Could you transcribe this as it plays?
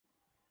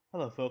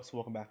Hello folks,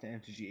 welcome back to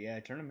MTG AI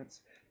Tournaments.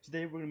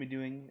 Today we're going to be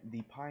doing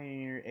the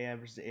Pioneer AI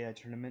versus AI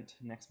Tournament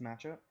next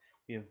matchup.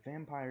 We have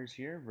Vampires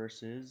here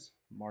versus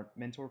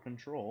Mentor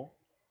Control.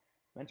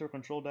 Mentor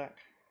Control deck,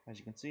 as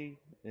you can see,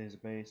 is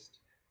based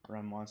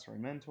around Monster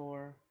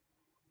Mentor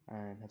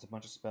and has a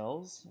bunch of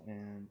spells,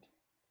 and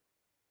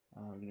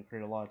we're going to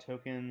create a lot of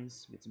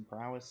tokens, get some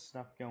prowess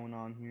stuff going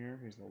on here.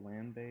 Here's the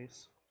land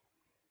base.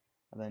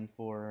 And then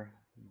for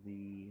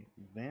the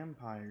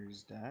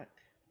Vampires deck,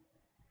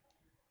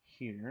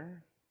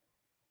 here,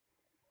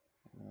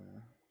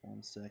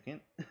 1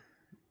 second.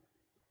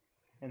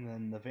 And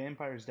then the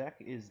Vampires deck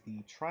is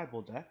the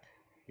Tribal deck,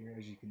 here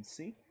as you can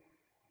see.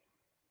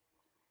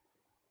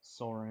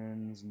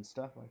 Sorens and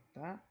stuff like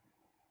that.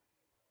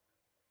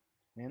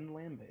 And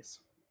land base.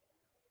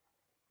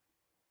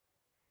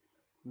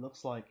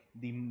 Looks like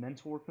the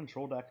Mentor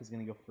Control deck is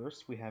going to go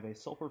first. We have a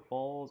Sulphur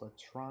Falls, a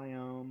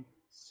Triome,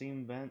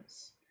 Seam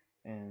Vents,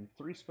 and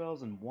 3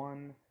 spells and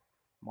 1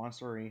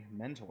 Monstery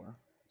Mentor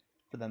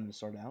for them to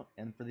start out.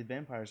 And for the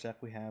Vampires deck,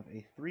 we have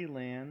a 3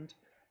 land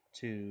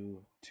to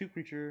 2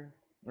 creature,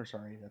 or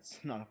sorry, that's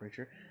not a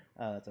creature,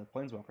 that's a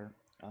Planeswalker.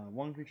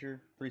 1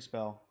 creature, 3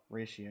 spell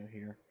ratio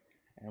here.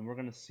 And we're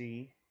going to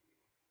see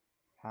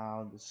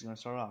how this is going to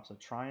start off. So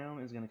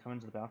Triome is going to come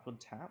into the battlefield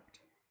tapped.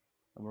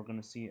 And we're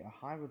going to see a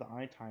Hive of the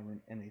Eye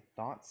Tyrant and a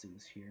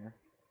Thoughtseize here,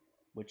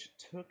 which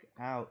took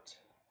out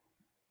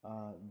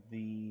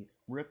the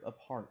Rip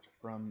Apart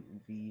from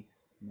the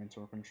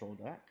Mentor Control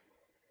deck.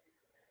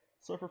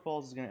 Sulphur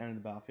Falls is going to enter the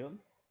battlefield.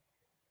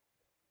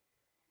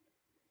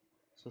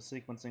 So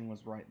sequencing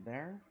was right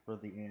there for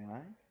the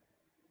AI,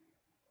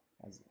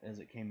 as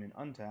it came in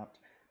untapped.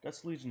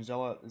 Dust Legion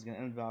Zealot is going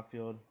to enter the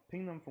battlefield,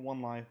 ping them for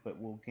 1 life, but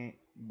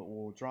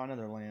we'll draw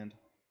another land.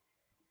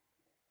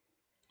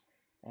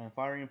 And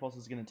Firing Impulse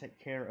is going to take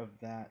care of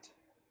that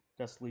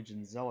Dust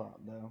Legion Zealot,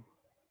 though.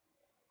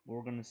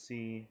 We're going to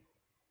see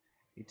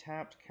a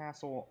tapped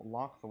Castle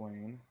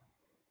Locthwain.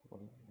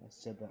 Well, I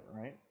said that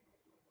right.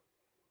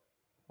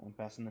 I'm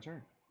passing the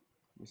turn.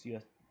 We see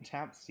a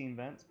tapped Steam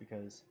Vents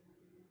because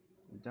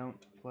we don't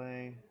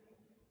play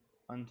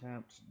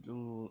untapped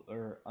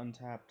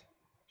untapped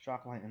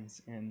Shock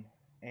Lanterns in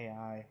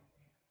AI,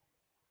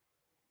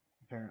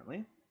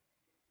 apparently.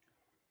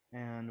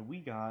 And we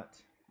got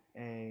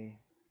a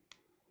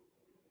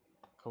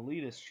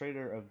Kalidas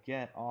Trader of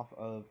Get off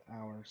of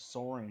our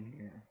Soaring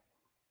here.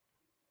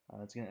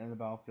 It's going to enter the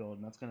battlefield,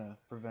 and that's going to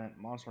prevent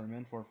Monster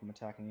Mentor from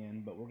attacking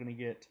in, but we're going to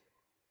get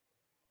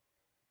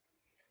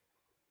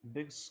a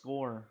big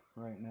score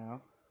right now.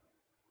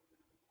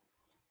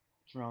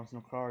 Drawing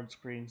some cards,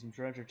 creating some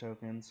treasure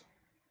tokens,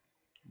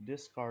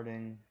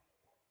 discarding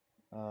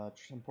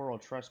Temporal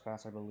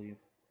Trespass, I believe.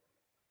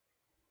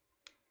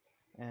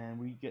 And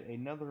we get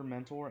another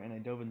Mentor and a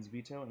Dovin's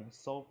Veto and a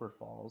Sulphur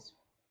Falls.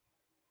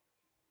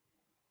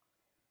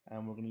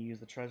 And we're going to use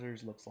the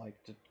treasures, looks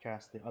like, to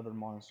cast the other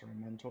monster and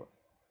Mentor.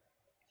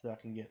 So that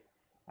can get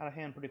out of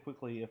hand pretty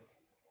quickly if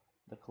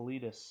the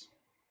Kalidas,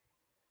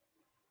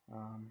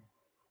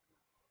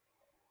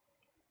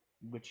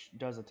 which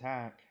does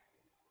attack,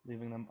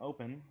 leaving them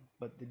open,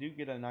 but they do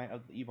get a Knight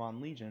of the Ebon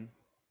Legion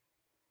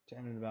to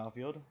enter the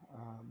battlefield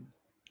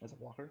as a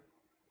blocker.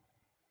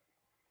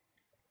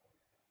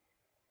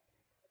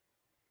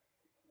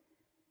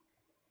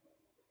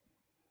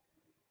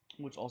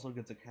 Which also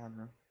gets a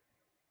counter.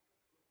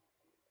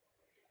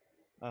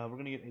 We're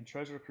going to get a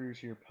Treasure Cruise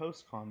here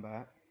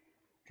post-combat,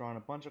 drawing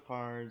a bunch of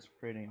cards,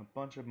 creating a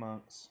bunch of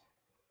monks.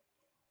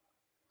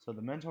 So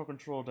the Mentor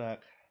Control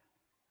deck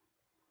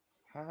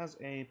has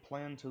a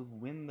plan to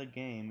win the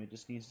game. It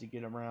just needs to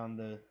get around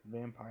the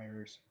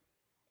Vampires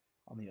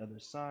on the other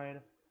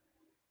side.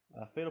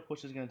 Fatal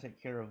Push is going to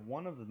take care of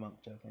one of the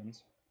monk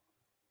tokens,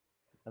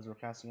 as we're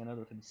casting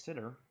another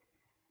Consider,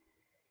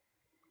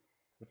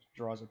 which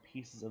draws up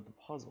pieces of the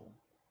puzzle.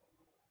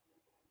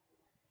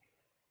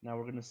 Now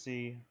we're going to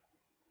see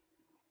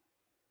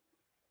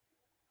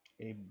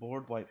a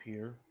board wipe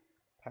here.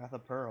 Path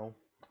of Pearl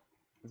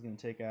is going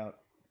to take out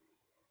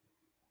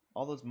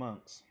all those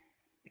monks,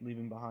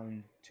 leaving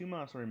behind 2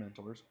 Monastery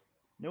Mentors.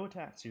 No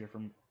attacks here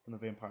from the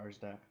Vampires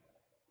deck.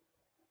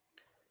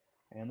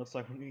 And looks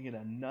like we're going to get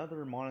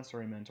another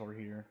Monastery Mentor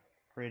here,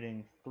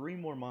 creating 3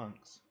 more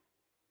monks.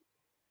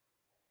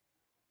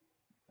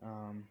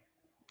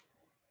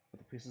 With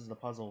the pieces of the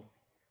puzzle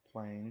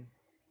playing.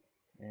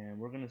 And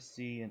we're going to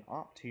see an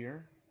Opt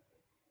here,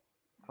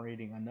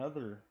 creating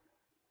another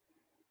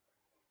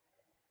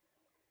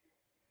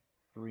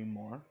 3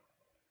 more.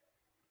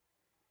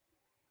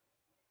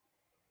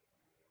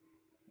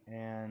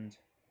 And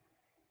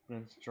we're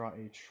going to draw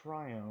a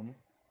Triome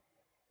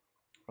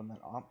from that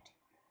Opt.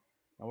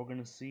 Now we're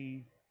going to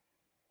see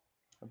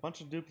a bunch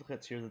of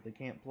duplicates here that they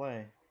can't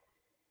play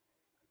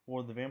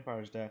for the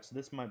Vampires deck, so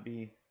this might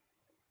be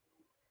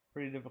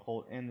pretty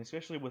difficult, and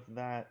especially with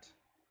that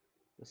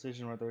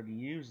decision right there to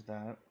use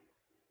that,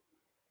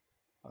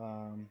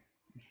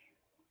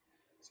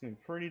 it's going to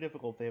be pretty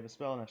difficult if they have a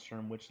spell next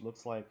turn, which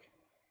looks like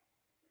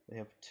they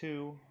have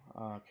 2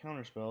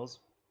 counter spells,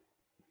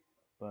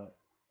 but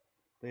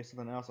they have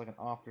something else like an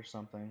Opt or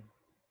something.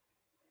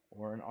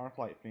 or an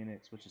Arclight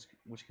Phoenix,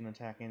 which can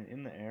attack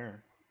in the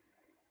air.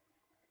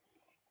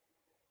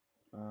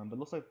 But it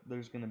looks like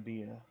there's going to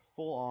be a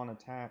full-on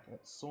attack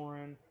at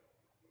Soren.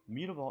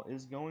 Mutavault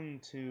is going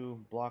to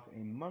block a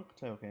Monk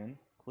token.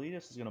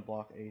 Cletus is going to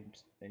block a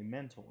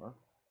Mentor.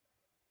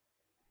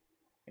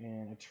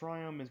 And a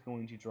Triumph is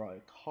going to draw a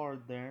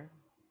card there,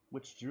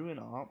 which drew an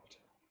Opt.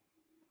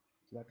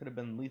 So that could have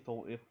been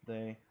lethal if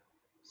they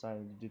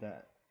decided to do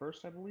that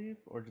first, I believe.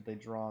 Or did they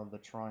draw the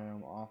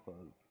Triumph off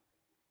of...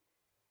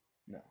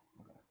 No,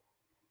 okay.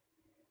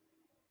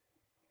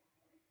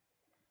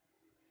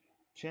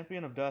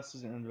 Champion of Dust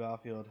is in the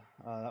battlefield.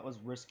 That was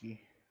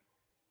risky.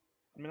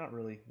 I mean, not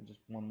really, just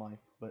 1 life,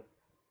 but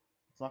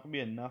it's not going to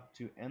be enough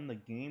to end the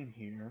game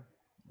here,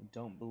 I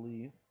don't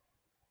believe.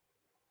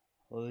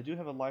 Well, they do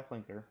have a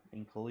lifelinker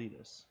in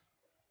Kalidas.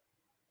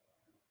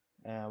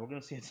 We're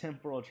going to see a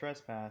Temporal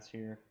Trespass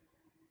here.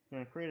 We're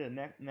going to create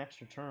an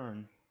extra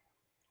turn,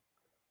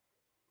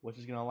 which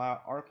is going to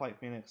allow Arclight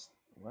Phoenix,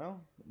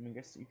 well, I mean, I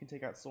guess you can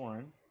take out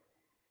Soren,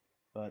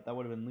 but that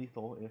would have been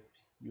lethal if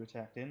you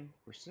attacked in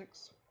for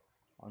 6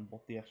 on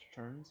both the extra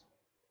turns.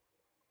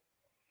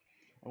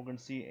 And we're going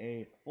to see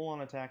a full-on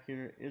attack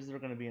here. Is there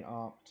going to be an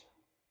Opt?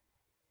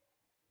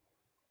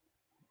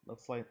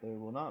 Looks like there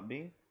will not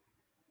be.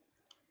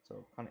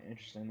 So kind of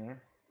interesting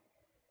there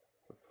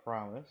for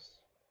prowess.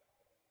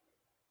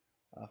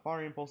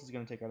 Fire Impulse is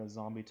going to take out a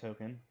zombie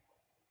token.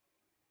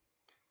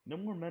 No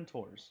more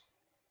Mentors.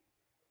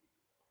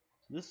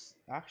 So this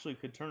actually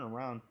could turn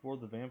around for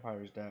the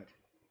Vampires deck.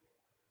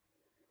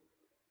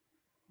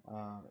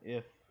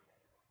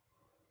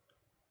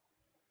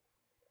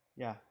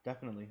 Yeah,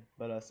 definitely.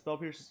 But Spell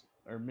Pierce,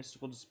 or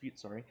Mystical Dispute,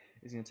 sorry,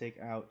 is going to take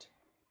out,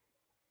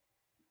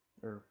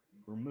 or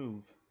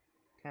remove,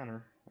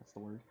 counter, that's the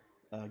word,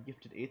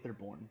 Gifted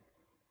Aetherborn.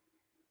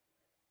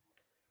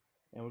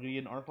 And we're going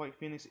to get an Arclight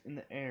Phoenix in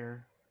the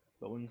air,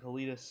 but when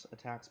Kalidas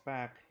attacks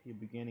back, he'll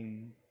be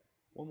gaining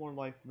 1 more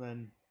life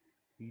than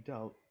he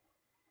dealt.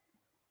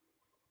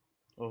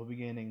 Or he'll be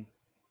gaining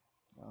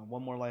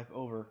 1 more life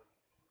over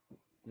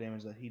the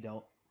damage that he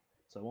dealt.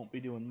 So it won't be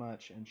doing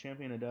much. And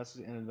Champion of Dust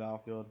is in the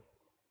battlefield.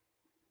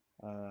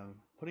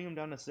 Putting him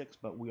down to 6,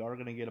 but we are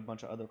going to get a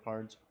bunch of other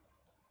cards.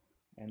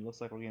 And it looks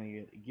like we're going to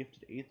get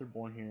Gifted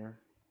Aetherborn here.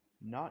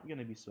 Not going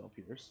to be Spell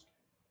Pierced.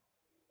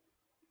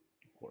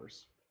 Of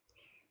course.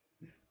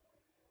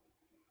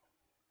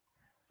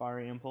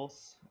 Fiery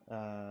Impulse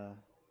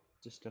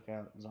just took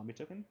out Zombie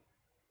Token.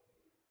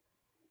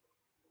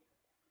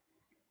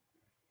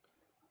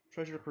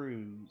 Treasure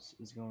Cruise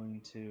is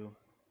going to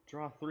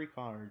draw 3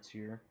 cards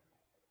here.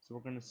 So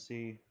we're going to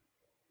see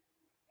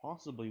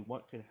possibly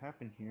what could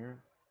happen here.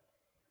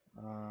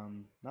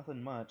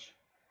 Nothing much,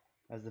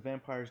 as the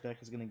Vampires deck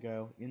is going to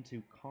go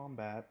into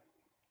combat,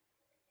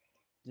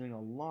 doing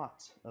a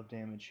lot of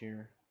damage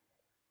here.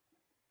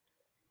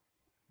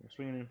 We're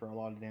swinging in for a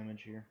lot of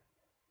damage here.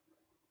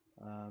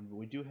 But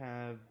we do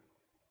have,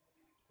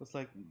 looks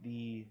like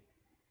the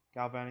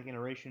Galvanic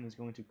Iteration is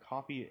going to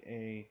copy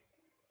a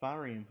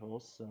Fiery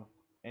Impulse, so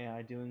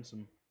AI doing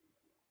some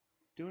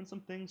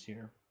things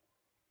here.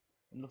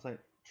 It looks like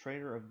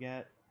Trader of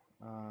Get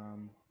is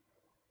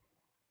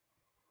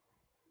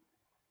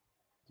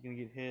going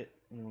to get hit,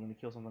 and then we're going to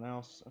kill something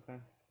else. Okay.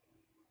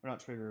 Or not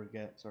Trader of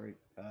Get, sorry.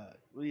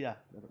 Well, yeah,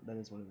 that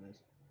is what it is.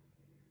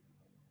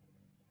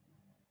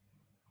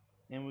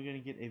 And we're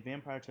going to get a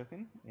Vampire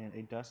Token and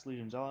a Dust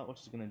Legion Zealot,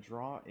 which is going to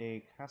draw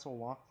a Castle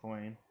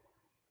Lockthwain.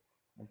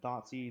 And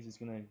Thoughtseize is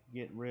going to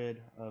get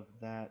rid of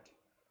that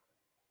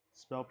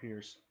Spell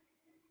Pierce,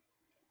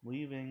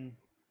 leaving...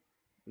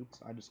 Oops,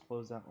 I just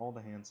closed out all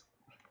the hands.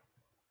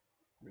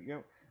 There we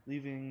go.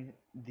 Leaving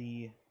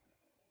the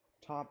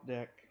top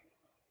deck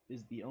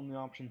is the only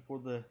option for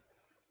the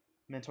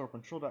Mentor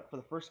Control deck for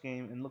the first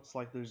game, and looks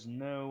like there's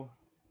no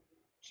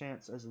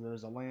chance, as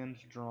there's a land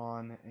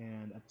drawn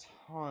and a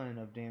ton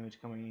of damage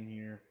coming in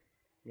here.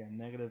 Yeah,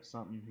 negative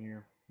something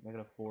here.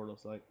 -4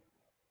 looks like.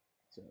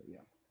 So,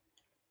 yeah.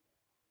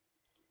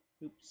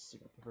 Oops, I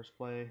got the first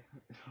play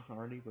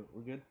already, but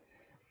we're good.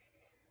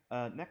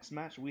 Next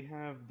match, we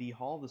have the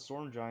Hall of the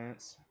Storm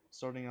Giants,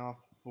 starting off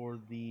for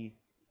the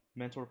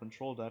Mentor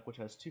Control deck, which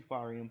has 2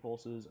 Fiery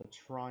Impulses, a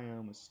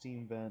Triumph, a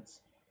Steam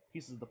Vents,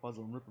 pieces of the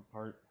puzzle, and Rip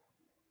Apart.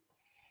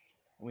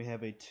 And we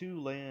have a 3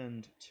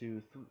 land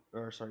to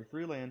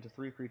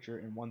 3 creature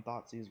and 1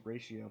 Thoughtseize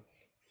ratio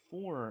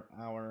for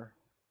our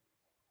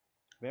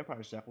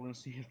Vampires deck. We're going to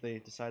see if they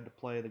decide to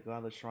play the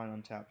Godless Shrine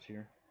untapped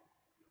here.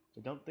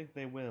 I don't think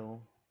they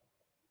will,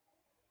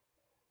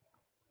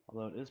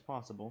 although it is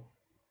possible.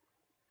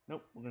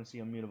 Nope, we're going to see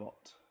a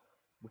Mutavault,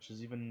 which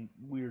is even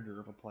weirder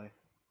of a play,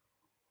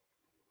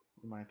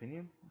 in my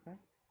opinion. Okay.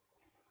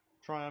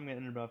 Try, I'm going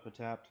to enter buff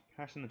tapped,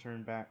 passing the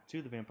turn back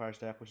to the Vampire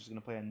stack, which is going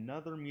to play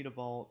another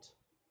Mutavault.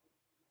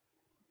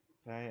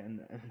 Okay, and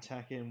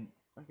attack him.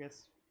 I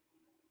guess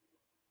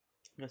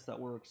that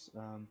works.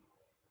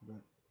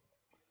 But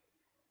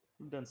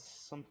we've done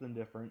something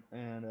different,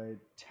 and I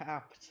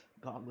tapped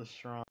Godless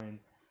Shrine.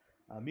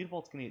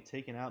 Mutavault's going to get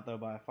taken out though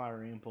by a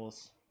Fiery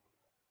Impulse,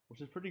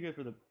 which is pretty good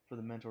for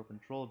the Mentor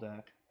Control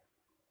deck.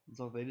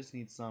 So they just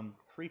need some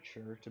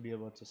creature to be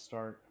able to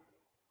start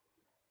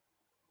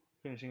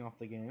finishing off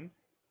the game.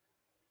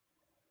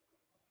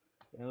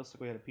 And it looks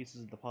like we had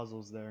pieces of the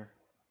puzzles there.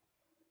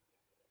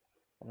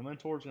 And the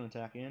Mentor's going to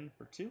attack in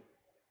for 2.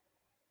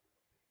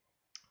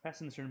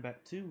 Passing the turn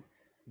back to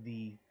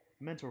the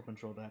Mentor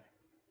control deck,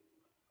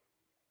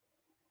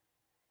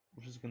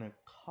 which is going to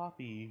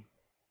copy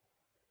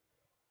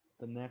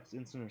the next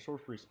instant or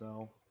sorcery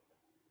spell.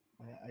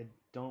 I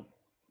don't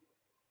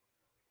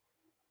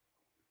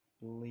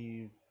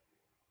believe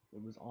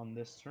it was on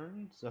this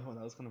turn, so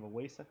that was kind of a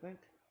waste, I think.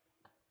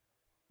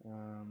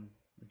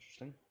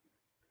 Interesting.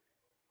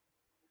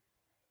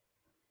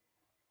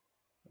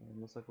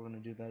 And looks like we're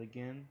going to do that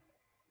again.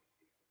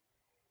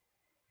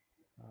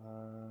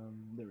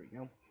 There we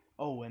go.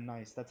 Oh, and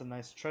nice. That's a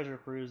nice treasure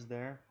cruise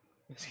there.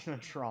 It's going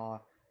to draw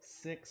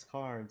 6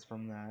 cards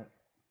from that.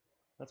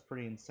 That's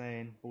pretty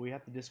insane, but we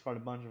have to discard a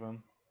bunch of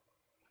them,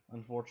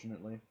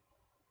 unfortunately.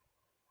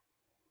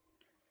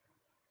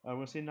 We're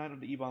going to see Knight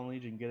of the Ebon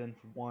Legion get in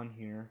for 1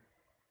 here.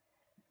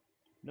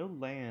 No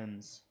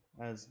lands,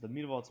 as the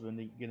Mutavaults have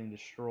been getting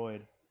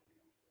destroyed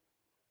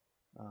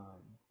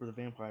for the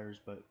vampires,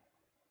 but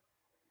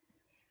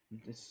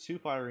it's 2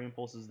 fiery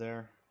impulses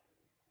there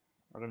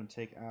are going to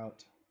take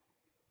out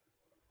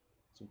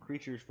some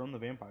creatures from the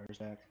vampires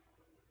deck.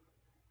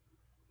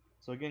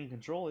 So again,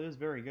 control is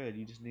very good.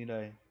 You just need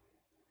a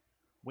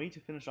way to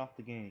finish off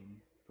the game,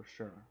 for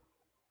sure.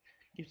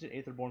 Gifted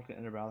Aetherborn can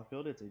enter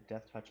battlefield. It's a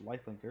Death Touch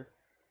lifelinker.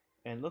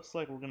 And it looks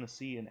like we're going to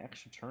see an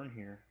extra turn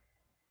here.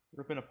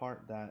 Ripping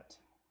apart that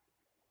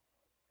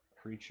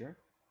creature.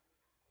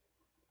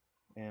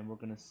 And we're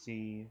going to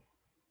see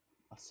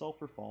a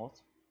Sulphur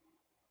Fault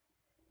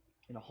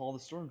and a Hall of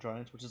the Storm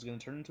Giants, which is going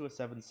to turn into a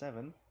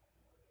 7/7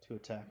 to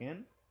attack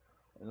in.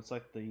 It looks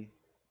like the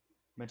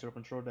Mentor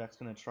Control deck's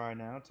going to try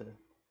now to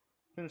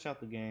finish out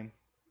the game.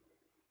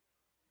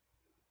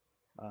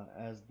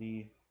 As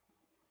the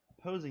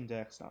opposing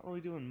deck's not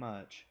really doing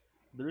much.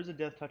 There is a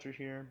Death Toucher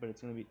here, but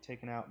it's going to be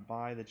taken out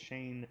by the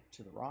Chain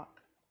to the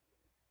Rock.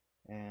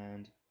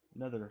 And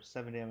another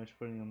 7 damage,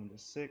 putting them into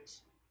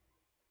 6.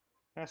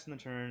 Passing the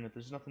turn. If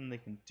there's nothing they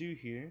can do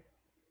here,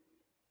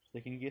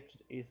 they can gift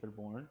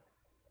Aetherborn.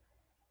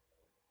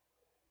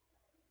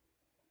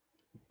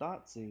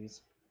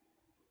 Thoughtseize,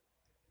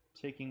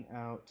 taking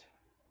out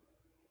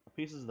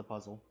pieces of the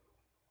puzzle.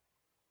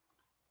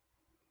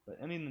 But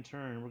ending the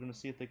turn, we're going to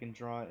see if they can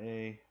draw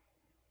a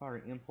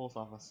Fiery Impulse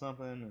off of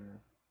something,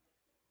 or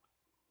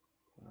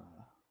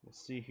we'll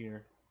see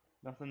here.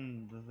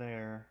 Nothing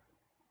there.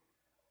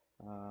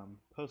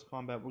 Post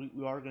combat, we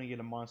are going to get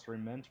a Monster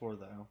Mentor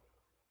though,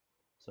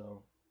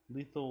 so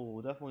lethal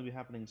will definitely be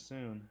happening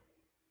soon.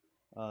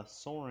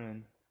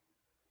 Soren,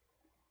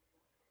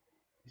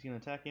 he's going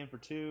to attack in for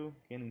 2,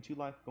 gaining 2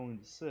 life, going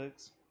to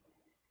 6.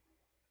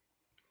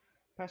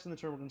 Passing the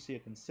turn, we're going to see a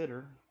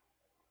Consider.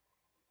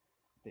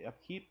 The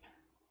upkeep,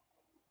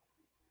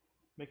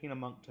 making a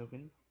Monk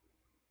token.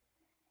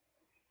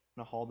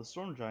 And a Hall of the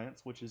Storm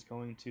Giants, which is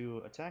going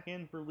to attack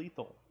in for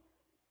lethal.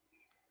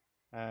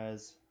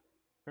 As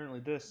apparently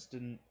this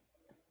didn't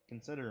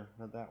consider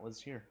that that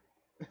was here.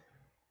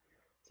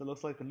 So it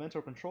looks like the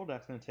Mentor Control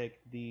deck's going to take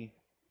the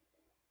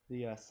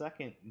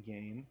second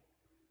game.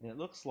 And it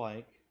looks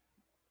like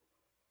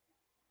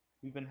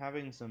we've been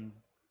having some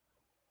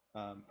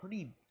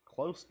pretty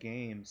close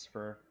games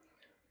for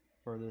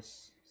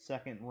this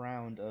second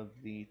round of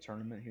the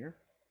tournament here.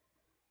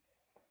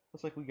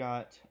 Looks like we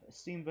got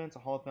Steam Vents, a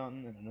Hollow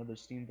Fountain, and another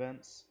Steam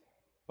Vents.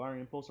 Fiery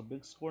Impulse, a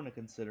big score, and a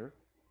Consider.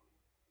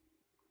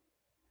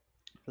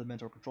 For the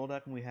Mentor Control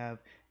deck, and we have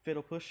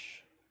Fatal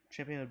Push,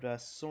 Champion of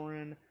Death,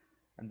 Soren,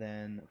 and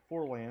then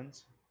 4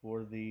 lands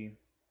for the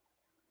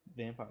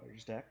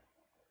Vampires deck.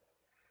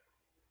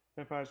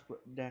 Vampires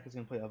deck is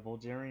going to play a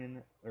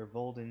Voldaren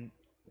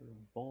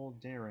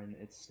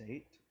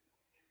Estate.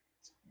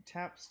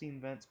 Tap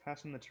Steam Vents,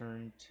 passing the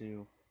turn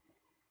to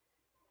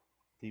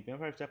the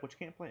Vampires deck, which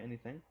can't play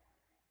anything.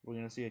 We're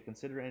going to see a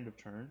Consider end of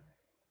turn.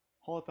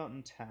 Hollow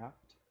Fountain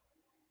tapped.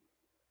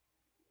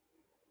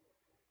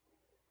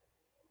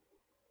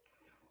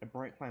 A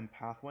Bright Climb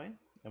Pathway,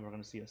 and we're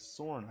going to see a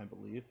Soren, I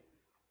believe,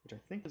 which I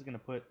think is going to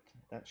put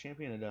that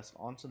Champion of Dusk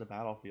onto the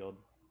battlefield,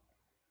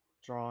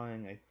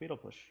 drawing a Fatal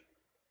Push,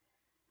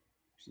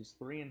 which is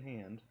 3 in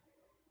hand.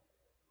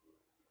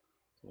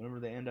 So whenever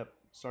they end up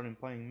starting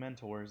playing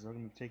Mentors, they're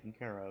going to be taken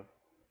care of.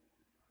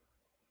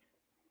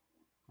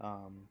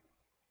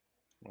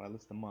 Well, at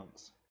least the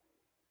monks.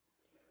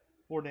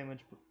 4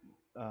 damage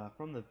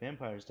from the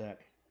Vampires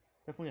deck.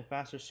 Definitely a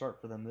faster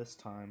start for them this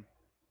time.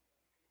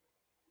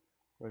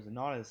 Whereas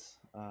not as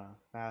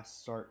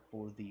fast start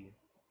for the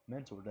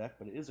Mentor deck,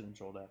 but it is a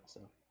control deck, so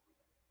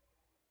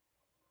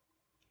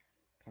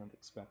kind of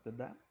expected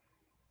that.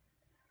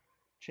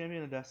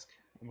 Champion of Dusk,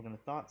 and we're going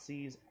to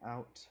Thoughtseize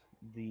out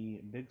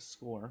the big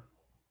score.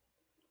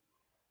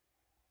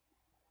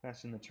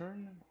 Passing the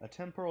turn. A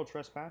Temporal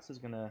Trespass is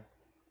going to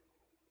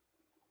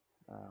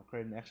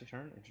create an extra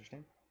turn.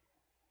 Interesting.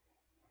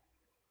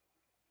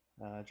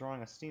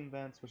 Drawing a Steam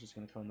Vents, which is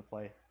going to come into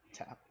play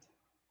tapped.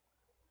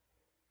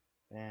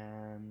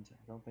 And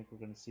I don't think we're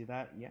going to see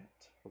that yet,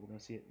 but we're going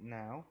to see it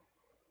now.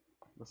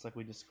 Looks like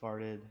we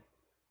discarded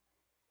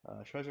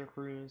Treasure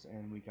Cruise,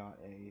 and we got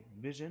a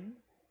Vision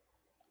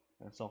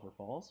and Sulphur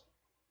Falls.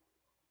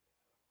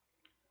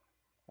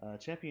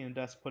 Champion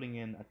Desk putting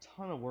in a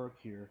ton of work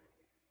here,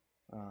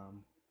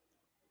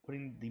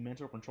 putting the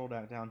Mentor Control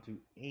deck down to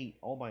 8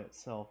 all by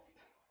itself.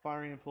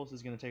 Firing Impulse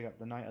is going to take out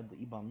the Knight of the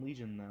Ebon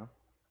Legion now.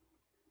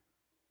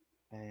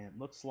 And it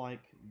looks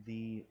like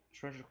the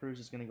Treasure Cruise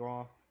is going to go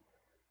off,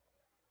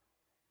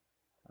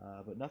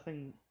 but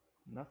nothing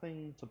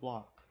to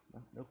block,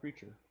 no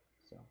creature.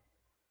 So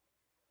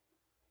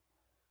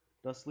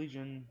Dust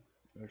Legion,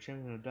 or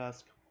Champion of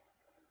Dusk,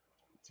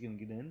 it's going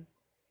to get in,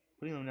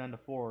 putting them down to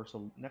 4.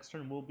 So next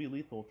turn will be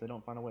lethal if they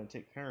don't find a way to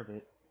take care of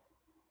it.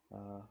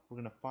 We're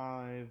going to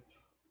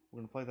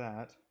play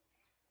that,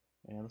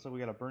 and looks like we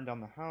got to burn down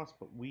the house,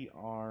 but we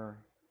are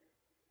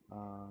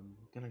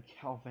going to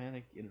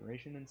Galvanic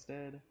Iteration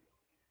instead.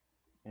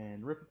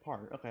 And Rip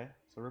Apart. Okay,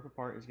 so Rip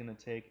Apart is going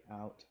to take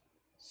out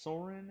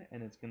Sorin,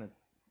 and it's going to,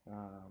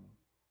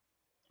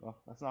 well,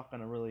 that's not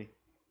going to really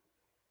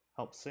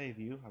help save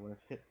you. I would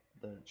have hit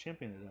the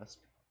Champion of Dusk,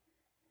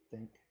 I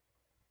think.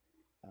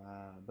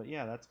 But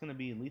yeah, that's going to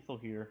be lethal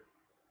here,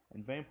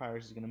 and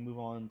Vampires is going to move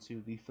on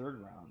to the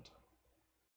 3rd round.